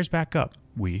take the stairs back up.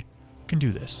 We can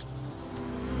do this.